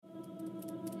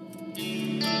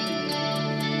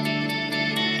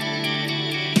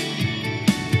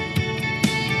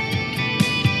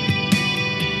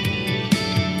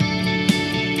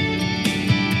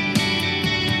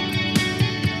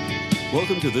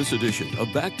Welcome to this edition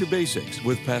of Back to Basics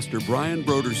with Pastor Brian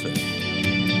Brodersen.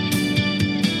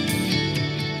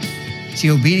 See,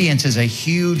 obedience is a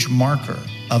huge marker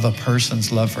of a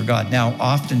person's love for God. Now,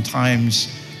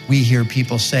 oftentimes we hear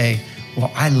people say,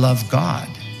 well, I love God,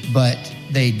 but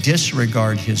they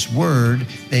disregard his word,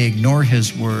 they ignore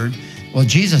his word. Well,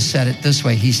 Jesus said it this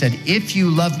way. He said, if you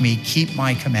love me, keep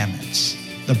my commandments.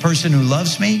 The person who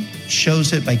loves me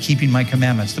shows it by keeping my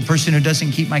commandments. The person who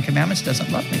doesn't keep my commandments doesn't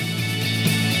love me.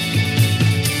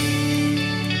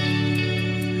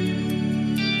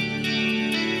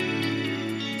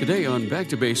 Today on Back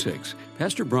to Basics,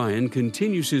 Pastor Brian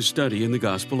continues his study in the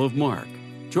Gospel of Mark.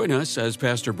 Join us as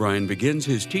Pastor Brian begins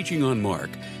his teaching on Mark,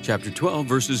 chapter 12,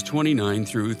 verses 29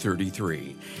 through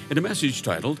 33, in a message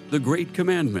titled, The Great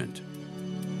Commandment.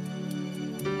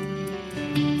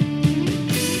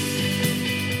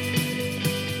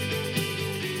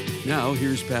 Now,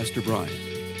 here's Pastor Brian.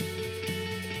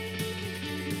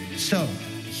 So,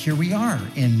 here we are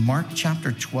in Mark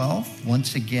chapter 12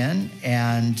 once again,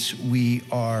 and we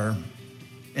are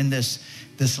in this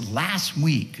last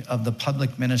week of the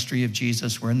public ministry of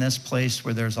Jesus. We're in this place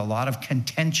where there's a lot of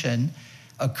contention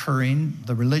occurring.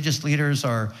 The religious leaders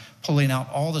are pulling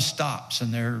out all the stops,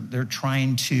 and they're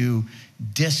trying to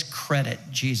discredit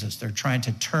Jesus. They're trying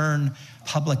to turn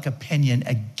public opinion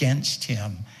against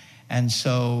him. And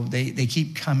so they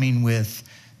keep coming with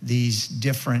these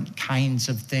different kinds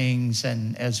of things.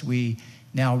 And as we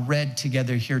now read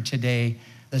together here today,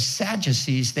 the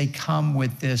Sadducees, they come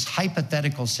with this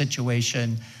hypothetical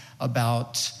situation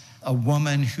about a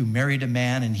woman who married a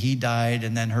man and he died,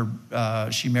 and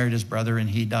then she married his brother and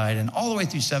he died, and all the way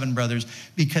through 7 brothers,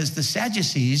 because the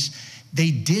Sadducees, they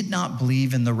did not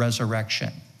believe in the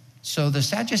resurrection. So the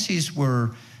Sadducees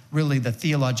were really the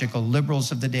theological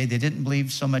liberals of the day. They didn't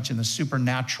believe so much in the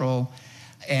supernatural.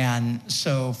 And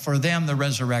so for them, the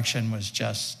resurrection was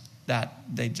just that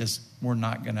they just were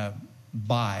not going to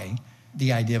buy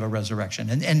the idea of a resurrection.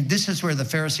 And this is where the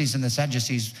Pharisees and the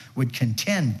Sadducees would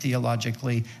contend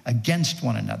theologically against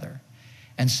one another.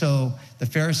 And so the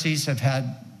Pharisees have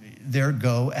had their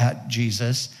go at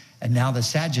Jesus, and now the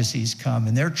Sadducees come,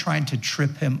 and they're trying to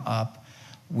trip him up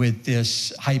with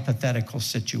this hypothetical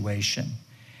situation.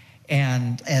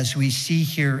 And as we see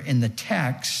here in the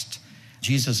text,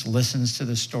 Jesus listens to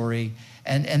the story,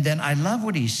 and then I love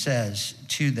what he says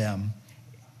to them.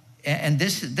 And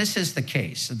this is the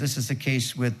case. This is the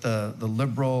case with the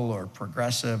liberal or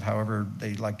progressive, however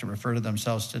they like to refer to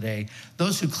themselves today.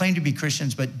 Those who claim to be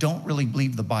Christians but don't really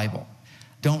believe the Bible,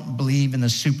 don't believe in the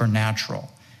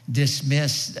supernatural,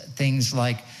 dismiss things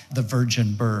like the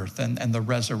virgin birth and the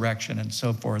resurrection and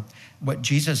so forth. What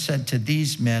Jesus said to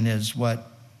these men is what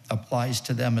applies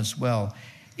to them as well.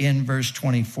 In verse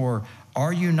 24,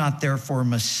 are you not therefore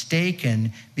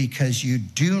mistaken because you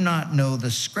do not know the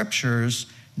scriptures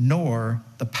nor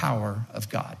the power of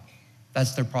God?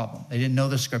 That's their problem. They didn't know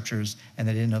the scriptures and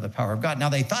they didn't know the power of God. Now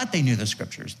they thought they knew the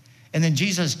scriptures. And then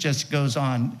Jesus just goes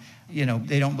on,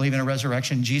 they don't believe in a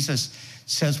resurrection. Jesus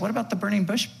says, what about the burning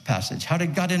bush passage? How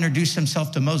did God introduce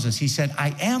himself to Moses? He said,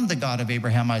 I am the God of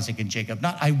Abraham, Isaac, and Jacob.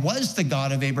 Not I was the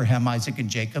God of Abraham, Isaac, and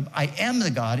Jacob. I am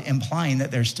the God, implying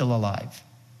that they're still alive.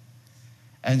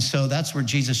 And so that's where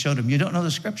Jesus showed him, you don't know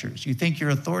the scriptures. You think you're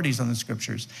authorities on the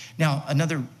scriptures. Now,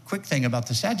 another quick thing about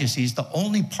the Sadducees, the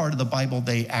only part of the Bible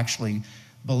they actually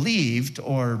believed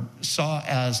or saw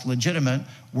as legitimate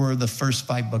were the first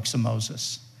 5 books of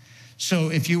Moses. So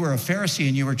if you were a Pharisee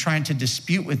and you were trying to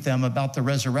dispute with them about the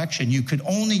resurrection, you could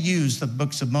only use the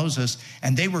books of Moses,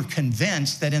 and they were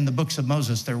convinced that in the books of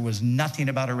Moses there was nothing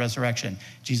about a resurrection.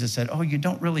 Jesus said, oh, you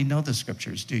don't really know the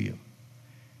scriptures, do you?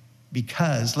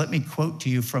 Because let me quote to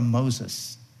you from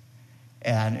Moses.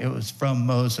 And it was from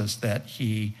Moses that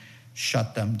he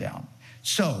shut them down.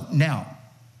 So now,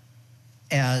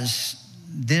 as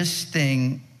this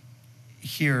thing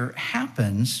here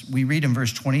happens, we read in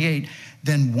verse 28,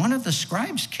 then one of the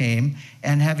scribes came,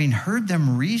 and having heard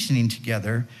them reasoning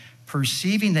together,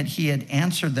 perceiving that he had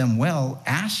answered them well,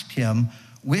 asked him,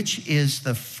 which is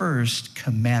the first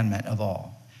commandment of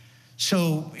all?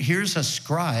 So here's a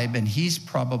scribe, and he's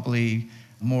probably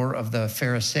more of the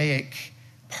Pharisaic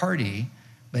party,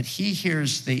 but he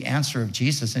hears the answer of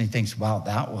Jesus and he thinks, wow,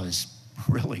 that was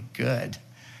really good.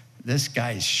 This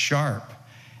guy's sharp.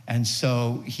 And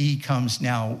so he comes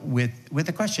now with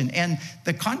a question. And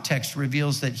the context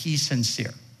reveals that he's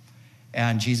sincere.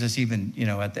 And Jesus even,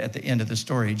 at the end of the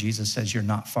story, Jesus says, you're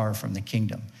not far from the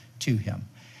kingdom to him.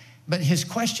 But his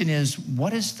question is,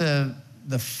 what is the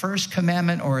first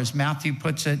commandment, or as Matthew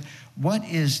puts it, what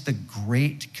is the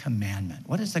great commandment?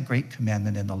 What is the great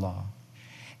commandment in the law?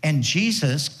 And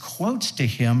Jesus quotes to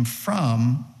him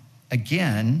from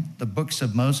again, the books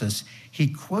of Moses, he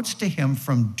quotes to him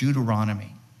from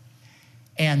Deuteronomy.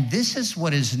 And this is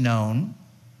what is known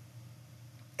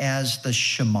as the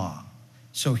Shema.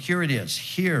 So here it is.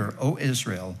 Hear, O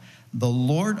Israel, the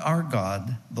Lord our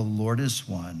God, the Lord is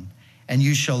one. And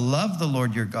you shall love the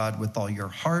Lord your God with all your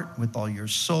heart, with all your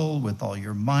soul, with all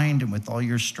your mind, and with all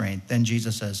your strength. Then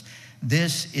Jesus says,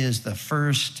 this is the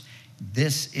first,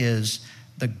 this is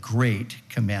the great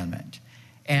commandment.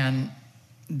 And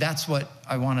that's what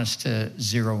I want us to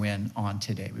zero in on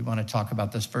today. We want to talk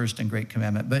about this first and great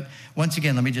commandment. But once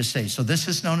again, let me just say, so this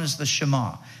is known as the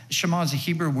Shema. Shema is a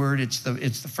Hebrew word. It's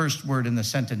the first word in the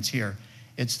sentence here.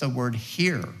 It's the word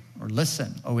hear or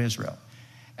listen, O Israel.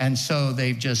 And so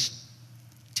they've just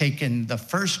taken the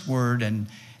first word, and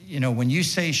when you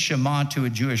say Shema to a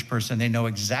Jewish person, they know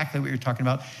exactly what you're talking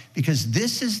about, because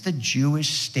this is the Jewish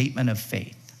statement of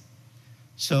faith.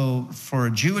 So for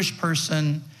a Jewish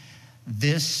person,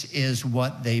 this is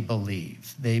what they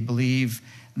believe. They believe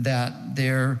that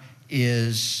there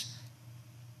is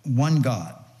one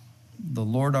God, the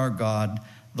Lord our God.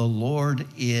 The Lord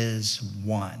is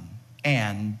one,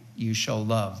 and you shall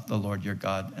love the Lord your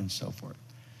God, and so forth.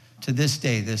 To this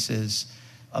day, this is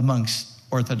amongst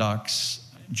Orthodox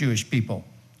Jewish people,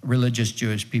 religious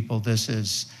Jewish people, this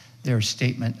is their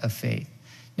statement of faith.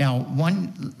 Now,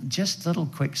 one just little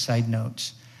quick side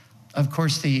notes. Of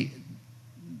course, the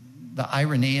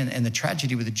irony and the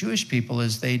tragedy with the Jewish people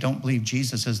is they don't believe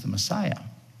Jesus is the Messiah.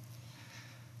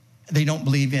 They don't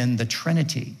believe in the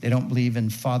Trinity. They don't believe in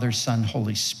Father, Son,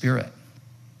 Holy Spirit.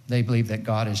 They believe that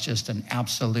God is just an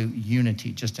absolute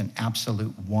unity, just an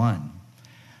absolute one.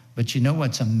 But you know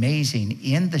what's amazing?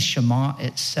 In the Shema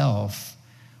itself,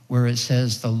 where it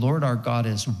says the Lord our God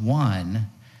is one,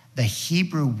 the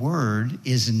Hebrew word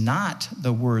is not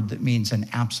the word that means an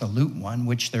absolute one,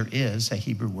 which there is a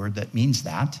Hebrew word that means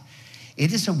that.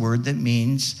 It is a word that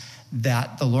means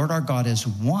that the Lord our God is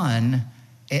one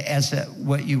as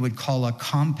what you would call a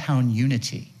compound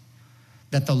unity.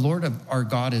 That the Lord our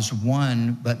God is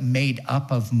one, but made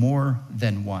up of more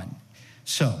than one.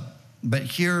 So, but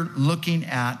here looking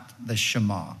at the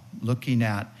Shema, looking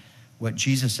at what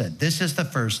Jesus said, this is the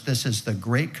first, this is the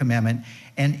great commandment.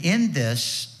 And in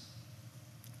this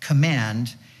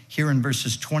command, here in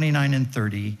verses 29 and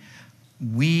 30,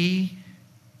 we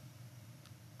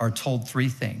are told three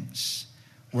things.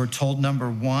 We're told,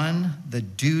 number one, the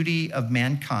duty of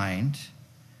mankind.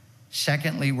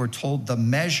 Secondly, we're told the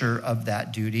measure of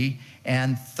that duty.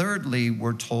 And thirdly,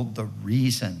 we're told the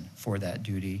reason for that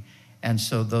duty. And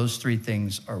so those three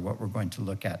things are what we're going to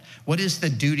look at. What is the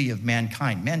duty of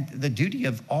mankind? The duty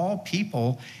of all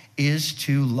people is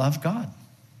to love God.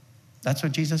 That's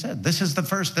what Jesus said. This is the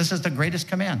first, this is the greatest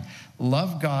command.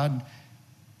 Love God,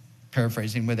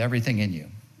 paraphrasing, with everything in you.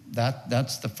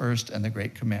 That's the first and the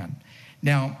great command.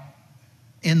 Now,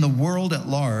 in the world at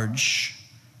large,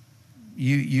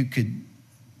 you could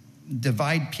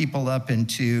divide people up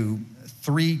into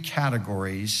three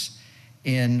categories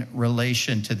in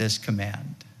relation to this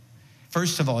command.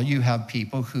 First of all, you have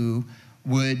people who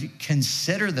would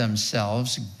consider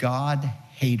themselves God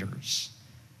haters.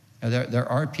 Now, there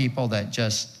are people that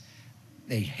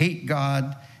they hate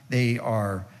God. They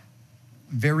are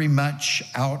very much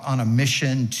out on a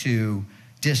mission to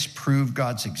disprove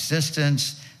God's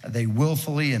existence. They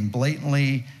willfully and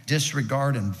blatantly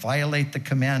disregard and violate the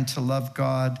command to love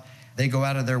God. They go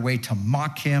out of their way to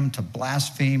mock him, to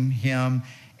blaspheme him,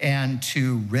 and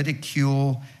to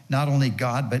ridicule not only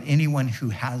God, but anyone who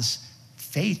has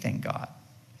faith in God.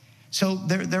 So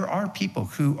there are people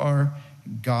who are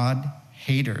God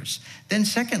haters. Then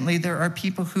secondly, there are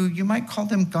people who you might call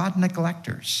them God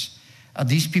neglectors.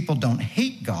 These people don't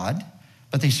hate God,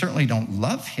 but they certainly don't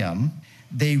love him.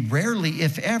 They rarely,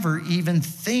 if ever, even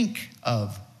think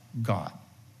of God.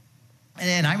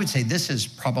 And I would say this is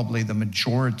probably the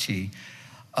majority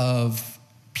of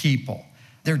people.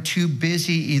 They're too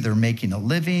busy either making a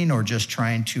living or just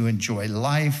trying to enjoy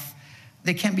life.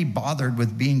 They can't be bothered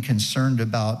with being concerned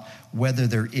about whether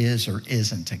there is or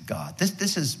isn't a God.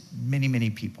 This is many, many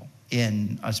people,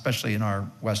 especially in our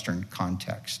Western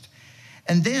context.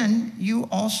 And then you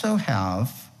also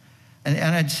have, and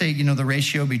I'd say, the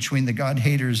ratio between the God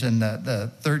haters and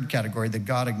the third category, the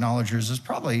God acknowledgers, is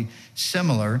probably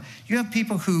similar. You have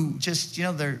people who just,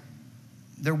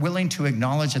 they're willing to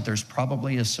acknowledge that there's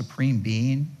probably a supreme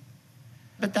being,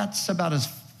 but that's about as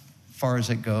far as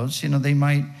it goes. They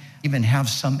might even have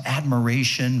some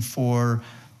admiration for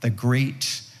the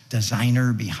great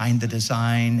designer behind the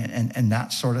design and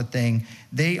that sort of thing.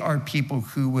 They are people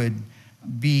who would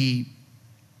be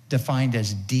defined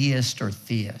as deist or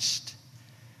theist.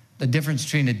 the difference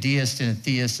between a deist and a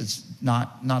theist is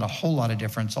not a whole lot of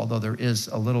difference, although there is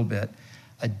a little bit.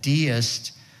 A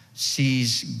deist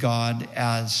sees God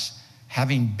as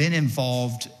having been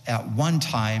involved at one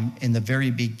time in the very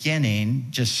beginning,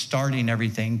 just starting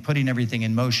everything, putting everything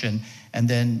in motion, and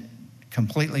then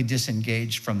completely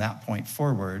disengaged from that point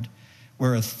forward,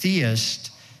 where a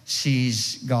theist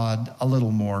sees God a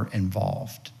little more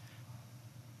involved.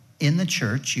 In the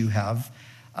church, you have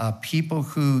people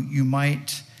who you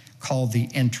might call the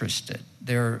interested.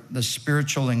 They're the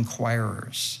spiritual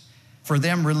inquirers. For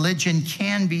them, religion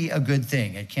can be a good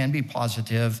thing. It can be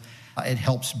positive. It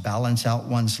helps balance out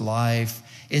one's life.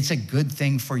 It's a good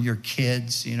thing for your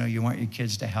kids. You know, you want your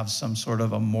kids to have some sort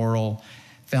of a moral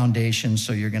foundation,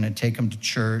 so you're going to take them to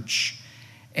church.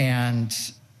 And,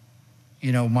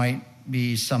 you know, might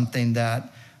be something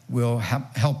that will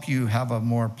help you have a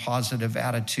more positive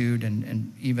attitude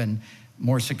and even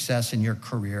more success in your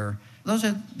career. Those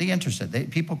are the interested.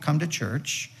 People come to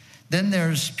church. Then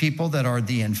there's people that are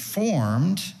the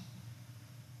informed.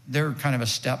 They're kind of a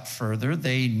step further.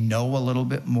 They know a little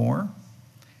bit more.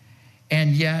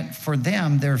 And yet for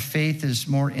them, their faith is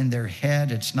more in their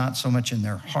head. It's not so much in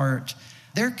their heart.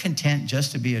 They're content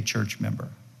just to be a church member.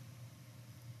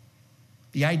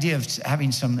 The idea of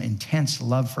having some intense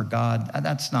love for God,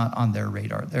 that's not on their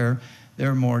radar.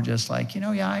 They're more just like,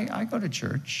 I go to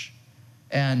church.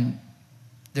 And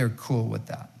they're cool with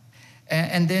that.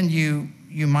 And then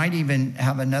you might even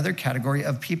have another category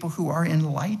of people who are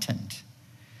enlightened.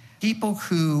 People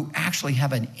who actually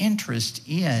have a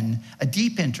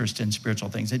deep interest in spiritual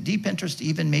things, a deep interest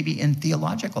even maybe in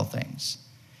theological things,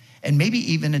 and maybe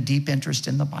even a deep interest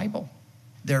in the Bible.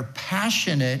 They're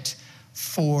passionate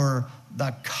for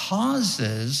the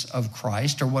causes of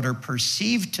Christ, or what are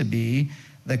perceived to be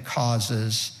the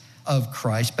causes of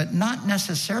Christ, but not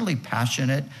necessarily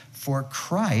passionate for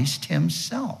Christ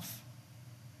himself.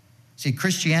 See,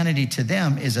 Christianity to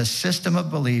them is a system of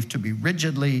belief to be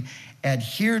rigidly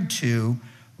adhered to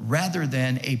rather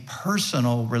than a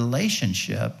personal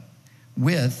relationship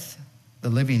with the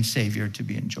living Savior to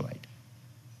be enjoyed.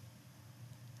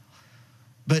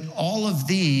 But all of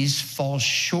these fall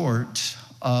short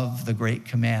of the Great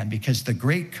Command, because the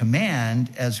Great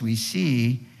Command, as we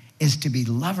see, is to be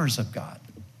lovers of God.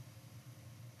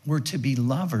 We're to be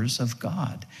lovers of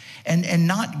God, and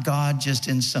not God just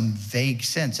in some vague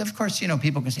sense. Of course,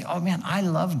 people can say, oh man, I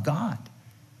love God.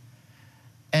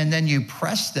 And then you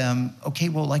press them, okay,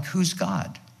 well, like who's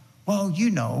God? Well,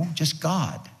 just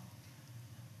God.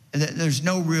 There's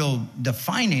no real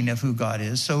defining of who God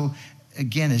is. So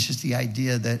again, it's just the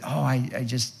idea that,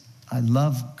 I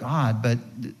love God, but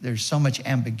there's so much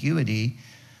ambiguity.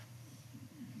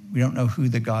 We don't know who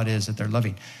the God is that they're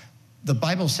loving. The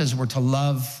Bible says we're to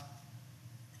love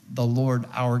the Lord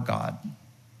our God,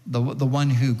 the one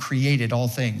who created all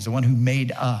things, the one who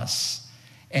made us.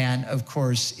 And of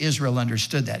course, Israel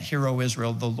understood that. Hear, O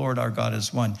Israel, the Lord our God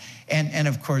is one. And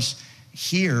of course,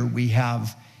 here we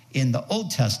have, in the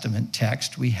Old Testament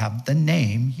text, we have the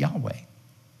name Yahweh.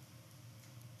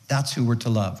 That's who we're to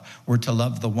love. We're to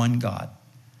love the one God,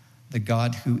 the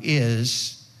God who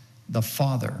is the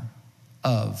Father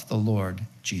of the Lord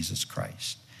Jesus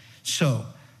Christ. So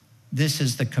this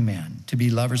is the command, to be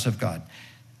lovers of God.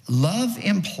 Love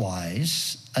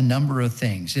implies a number of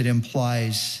things. It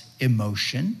implies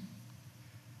emotion,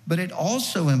 but it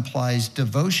also implies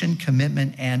devotion,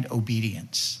 commitment, and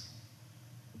obedience.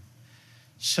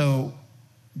 So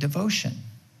devotion,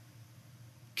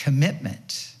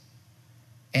 commitment,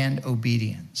 and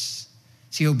obedience.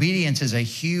 See, obedience is a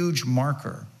huge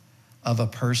marker of a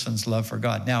person's love for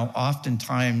God. Now,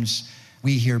 oftentimes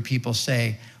we hear people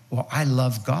say, well, I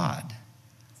love God,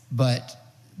 but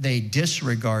they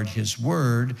disregard his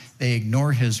word, they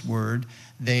ignore his word,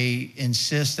 they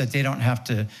insist that they don't have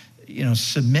to,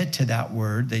 submit to that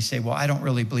word. They say, well, I don't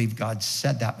really believe God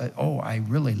said that, but I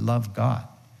really love God.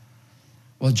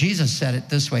 Well, Jesus said it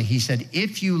this way. He said,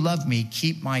 if you love me,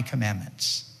 keep my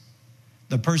commandments.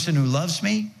 The person who loves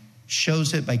me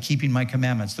shows it by keeping my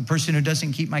commandments. The person who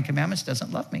doesn't keep my commandments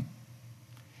doesn't love me.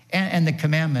 And the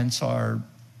commandments are,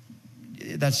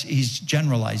 he's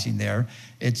generalizing there.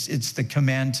 It's the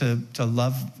command to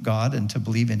love God and to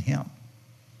believe in him.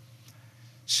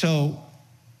 So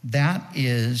that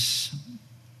is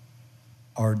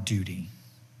our duty.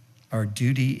 Our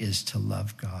duty is to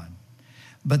love God.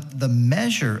 But the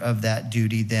measure of that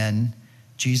duty then,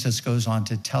 Jesus goes on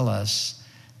to tell us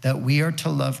that we are to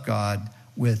love God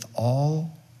with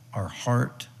all our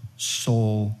heart,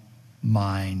 soul,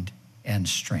 mind, and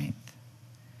strength.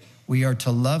 We are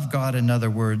to love God, in other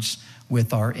words,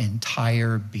 with our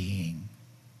entire being.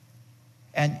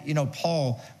 And,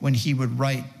 Paul, when he would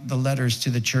write the letters to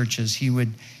the churches, he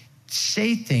would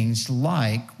say things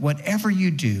like, whatever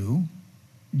you do,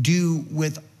 do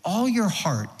with all your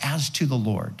heart as to the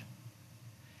Lord.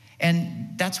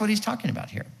 And that's what he's talking about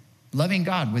here. Loving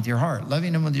God with your heart,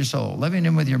 loving him with your soul, loving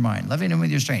him with your mind, loving him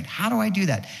with your strength. How do I do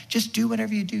that? Just do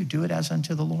whatever you do it as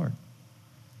unto the Lord.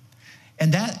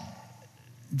 And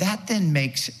that then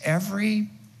makes every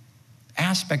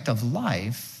aspect of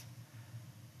life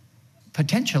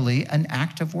potentially an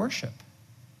act of worship.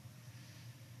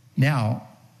 Now,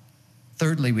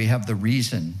 thirdly, we have the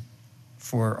reason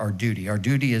for our duty. Our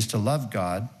duty is to love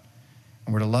God,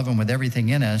 and we're to love him with everything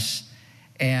in us.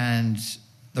 And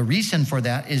the reason for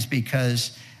that is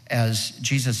because, as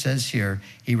Jesus says here,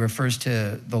 he refers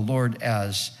to the Lord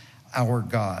as our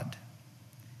God.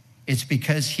 It's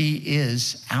because he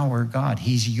is our God.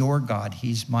 He's your God.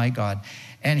 He's my God.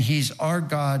 And he's our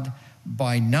God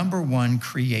by number one,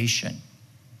 creation.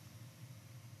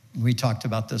 We talked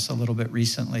about this a little bit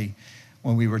recently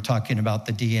when we were talking about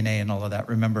the DNA and all of that,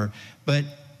 remember? But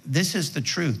this is the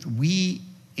truth. We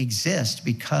exist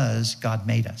because God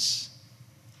made us.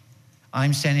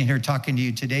 I'm standing here talking to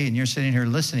you today, and you're sitting here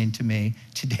listening to me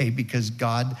today because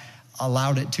God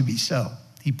allowed it to be so.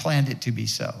 He planned it to be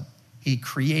so. He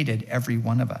created every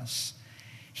one of us.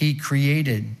 He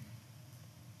created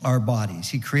our bodies.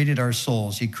 He created our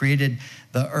souls. He created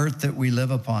the earth that we live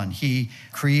upon. He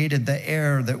created the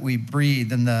air that we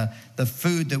breathe and the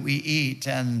food that we eat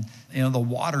and the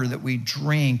water that we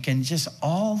drink and just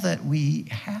all that we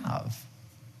have.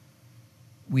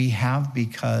 We have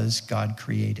because God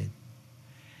created.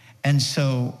 And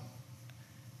so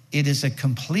it is a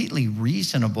completely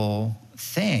reasonable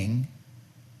thing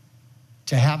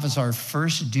to have as our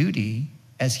first duty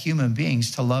as human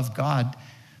beings to love God,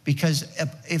 because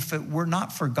if it were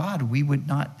not for God, we would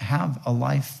not have a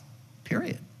life,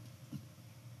 period.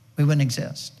 We wouldn't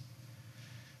exist.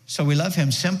 So we love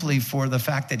him simply for the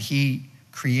fact that he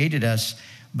created us,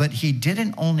 but he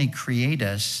didn't only create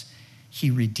us,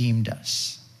 he redeemed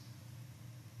us.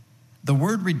 The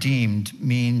word redeemed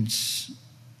means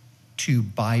to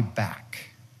buy back.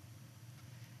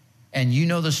 And you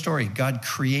know the story. God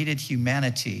created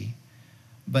humanity,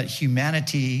 but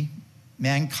humanity,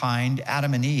 mankind,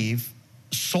 Adam and Eve,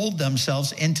 sold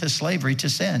themselves into slavery to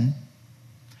sin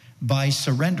by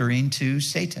surrendering to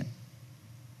Satan.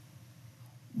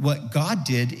 What God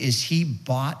did is he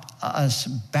bought us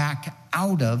back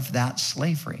out of that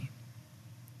slavery.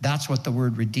 That's what the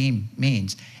word redeem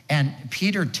means. And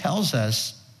Peter tells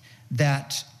us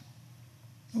that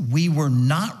we were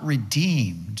not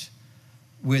redeemed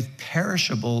with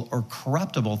perishable or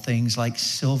corruptible things like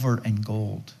silver and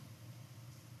gold.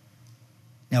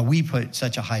 Now, we put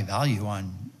such a high value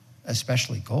on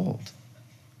especially gold.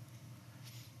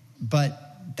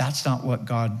 But that's not what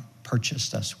God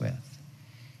purchased us with.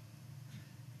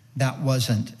 That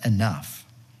wasn't enough.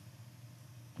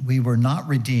 We were not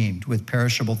redeemed with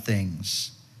perishable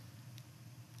things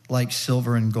like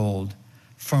silver and gold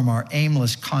from our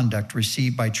aimless conduct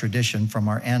received by tradition from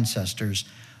our ancestors,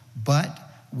 but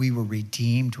we were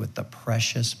redeemed with the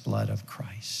precious blood of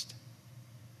Christ.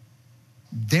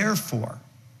 Therefore,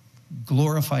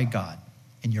 glorify God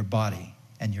in your body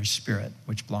and your spirit,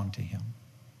 which belong to him.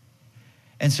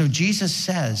 And so Jesus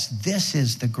says, this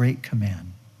is the great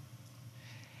command.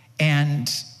 And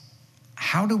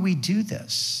how do we do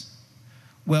this?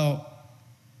 Well,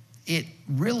 it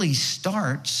really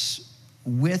starts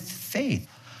with faith.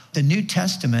 The New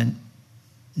Testament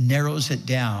narrows it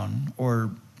down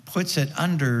or puts it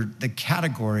under the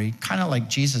category, kind of like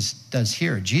Jesus does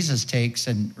here. Jesus takes,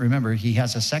 and remember, he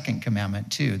has a second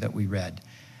commandment too that we read.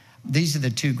 These are the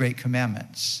two great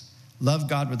commandments. Love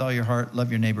God with all your heart,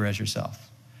 love your neighbor as yourself.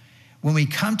 When we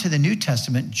come to the New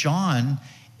Testament, John,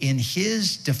 in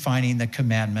his defining the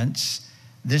commandments,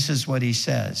 this is what he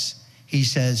says. He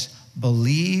says,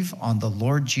 believe on the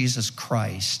Lord Jesus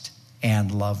Christ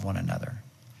and love one another.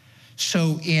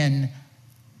 So in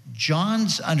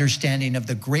John's understanding of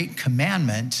the great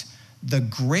commandment, the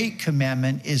great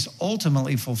commandment is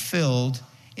ultimately fulfilled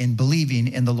in believing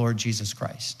in the Lord Jesus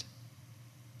Christ.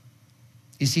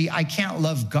 You see, I can't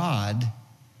love God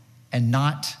and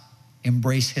not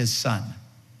embrace his son.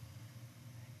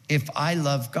 If I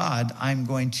love God, I'm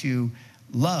going to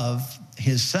love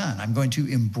his son. I'm going to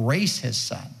embrace his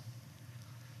son.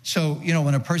 So,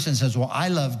 when a person says, well, I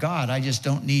love God, I just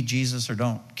don't need Jesus or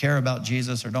don't care about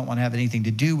Jesus or don't want to have anything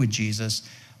to do with Jesus,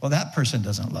 well, that person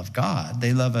doesn't love God.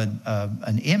 They love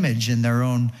an image in their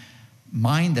own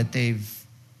mind that they've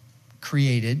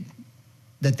created,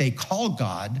 that they call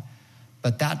God,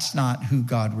 but that's not who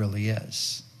God really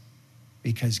is.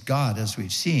 Because God, as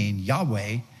we've seen,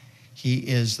 Yahweh, he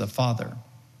is the Father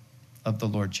of the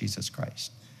Lord Jesus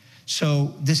Christ.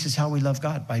 So this is how we love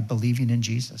God, by believing in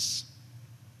Jesus.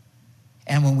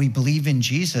 And when we believe in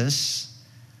Jesus,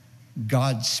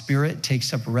 God's Spirit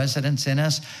takes up residence in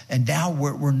us, and now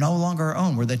we're no longer our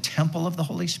own. We're the temple of the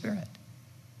Holy Spirit.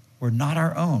 We're not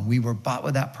our own. We were bought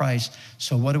with that price.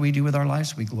 So what do we do with our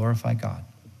lives? We glorify God.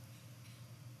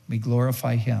 We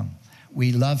glorify him.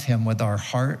 We love him with our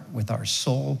heart, with our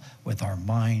soul, with our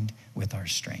mind, with our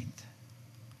strength.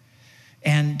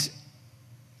 And,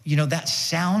 you know, that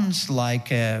sounds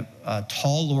like a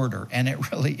tall order, and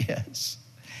it really is.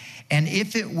 And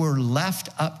if it were left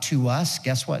up to us,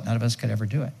 guess what? None of us could ever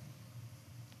do it.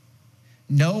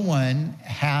 No one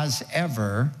has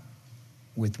ever,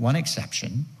 with one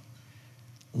exception,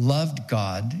 loved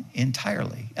God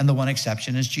entirely. And the one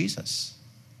exception is Jesus.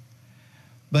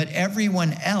 But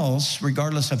everyone else,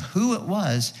 regardless of who it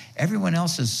was, everyone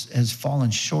else has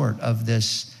fallen short of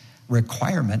this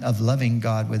requirement of loving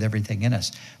God with everything in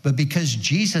us. But because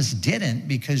Jesus didn't,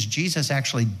 because Jesus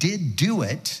actually did do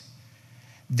it,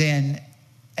 then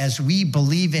as we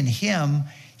believe in him,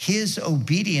 his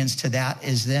obedience to that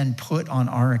is then put on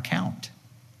our account.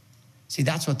 See,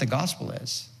 that's what the gospel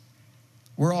is.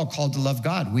 We're all called to love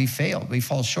God. We failed, we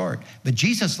fall short, but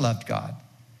Jesus loved God.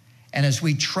 And as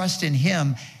we trust in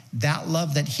him, that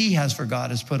love that he has for God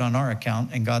is put on our account,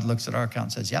 and God looks at our account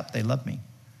and says, yep, they love me.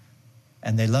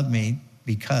 And they love me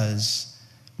because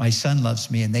my son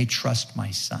loves me and they trust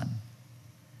my son.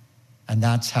 And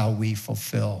that's how we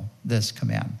fulfill this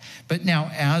command. But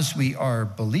now, as we are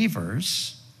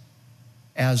believers,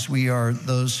 as we are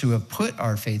those who have put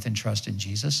our faith and trust in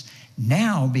Jesus,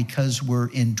 now because we're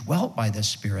indwelt by the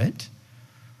Spirit,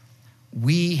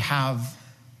 we have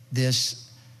this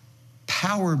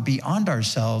power beyond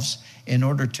ourselves in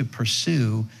order to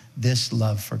pursue this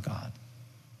love for God.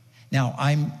 Now,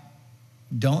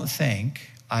 don't think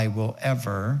I will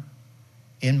ever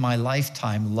in my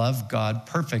lifetime love God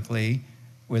perfectly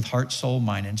with heart, soul,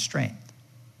 mind, and strength.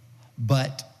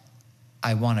 But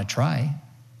I want to try.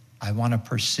 I want to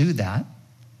pursue that.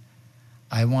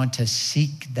 I want to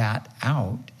seek that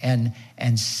out and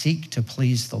seek to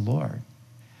please the Lord.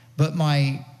 But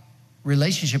my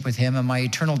relationship with him and my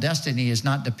eternal destiny is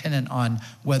not dependent on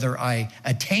whether I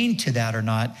attain to that or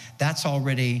not. That's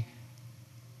already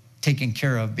taken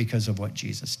care of because of what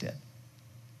Jesus did.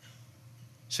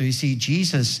 So you see,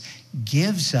 Jesus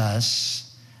gives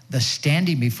us the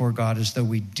standing before God as though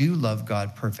we do love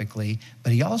God perfectly,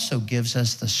 but he also gives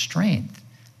us the strength,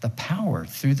 the power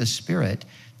through the Spirit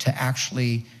to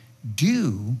actually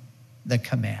do the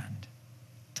command,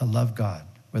 to love God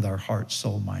with our heart,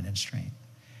 soul, mind, and strength.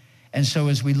 And so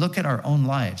as we look at our own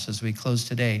lives, as we close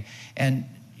today, and,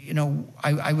 you know,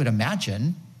 I would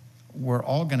imagine we're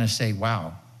all going to say,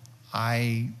 wow,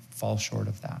 I fall short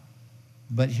of that.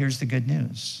 But here's the good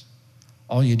news.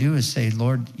 All you do is say,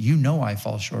 Lord, you know I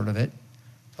fall short of it,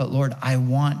 but Lord, I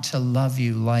want to love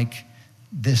you like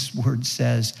this word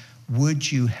says.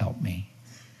 Would you help me?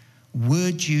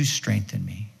 Would you strengthen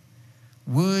me?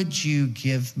 Would you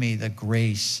give me the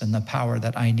grace and the power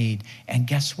that I need? And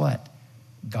guess what?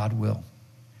 God will.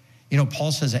 You know,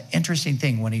 Paul says an interesting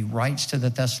thing when he writes to the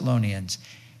Thessalonians.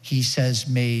 He says,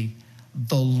 may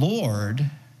the Lord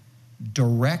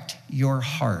direct your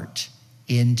heart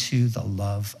into the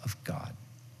love of God.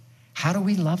 How do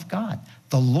we love God?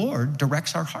 The Lord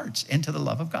directs our hearts into the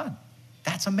love of God.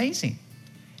 That's amazing.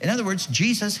 In other words,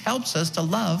 Jesus helps us to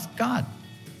love God.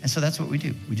 And so that's what we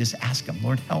do. We just ask him,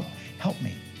 Lord, help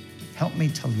me. Help me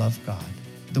to love God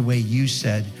the way you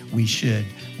said we should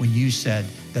when you said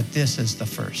that this is the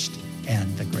first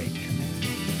and the great commandment.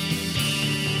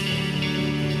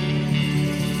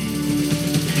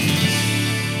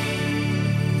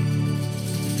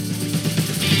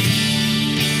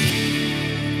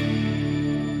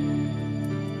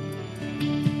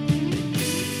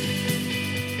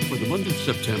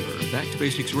 September, Back to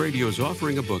Basics Radio is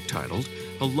offering a book titled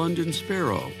A London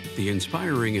Sparrow, The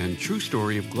Inspiring and True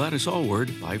Story of Gladys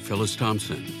Aylward by Phyllis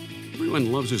Thompson.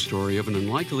 Everyone loves a story of an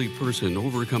unlikely person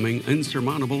overcoming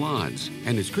insurmountable odds.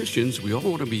 And as Christians, we all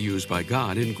want to be used by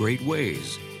God in great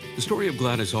ways. The story of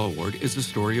Gladys Aylward is the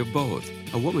story of both.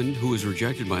 A woman who was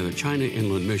rejected by the China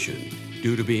Inland Mission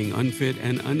due to being unfit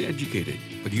and uneducated,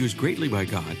 but used greatly by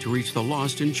God to reach the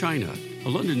lost in China. A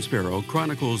London Sparrow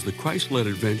chronicles the Christ-led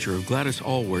adventure of Gladys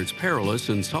Aylward's perilous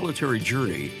and solitary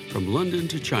journey from London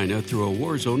to China through a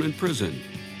war zone and prison.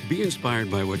 Be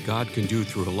inspired by what God can do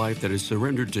through a life that is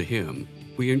surrendered to Him.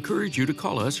 We encourage you to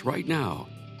call us right now.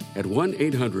 at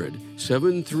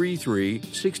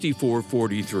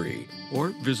 1-800-733-6443 or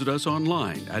visit us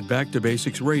online at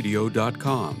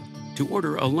backtobasicsradio.com to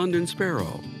order A London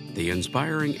Sparrow, the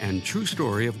inspiring and true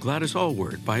story of Gladys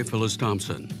Allward by Phyllis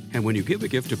Thompson. And when you give a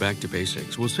gift to Back to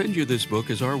Basics, we'll send you this book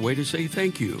as our way to say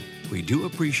thank you. We do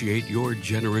appreciate your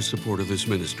generous support of this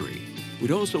ministry.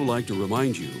 We'd also like to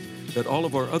remind you that all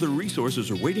of our other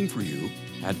resources are waiting for you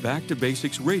at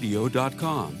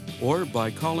backtobasicsradio.com or by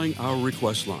calling our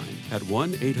request line at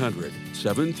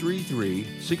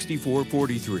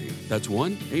 1-800-733-6443. That's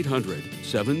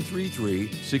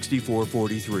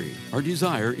 1-800-733-6443. Our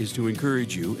desire is to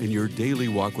encourage you in your daily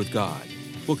walk with God.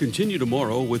 We'll continue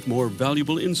tomorrow with more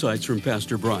valuable insights from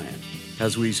Pastor Brian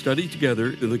as we study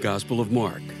together in the Gospel of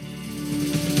Mark.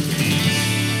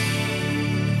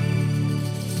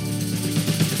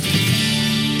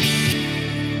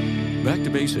 Back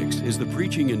to Basics is the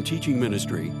preaching and teaching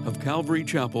ministry of Calvary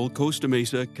Chapel, Costa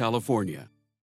Mesa, California.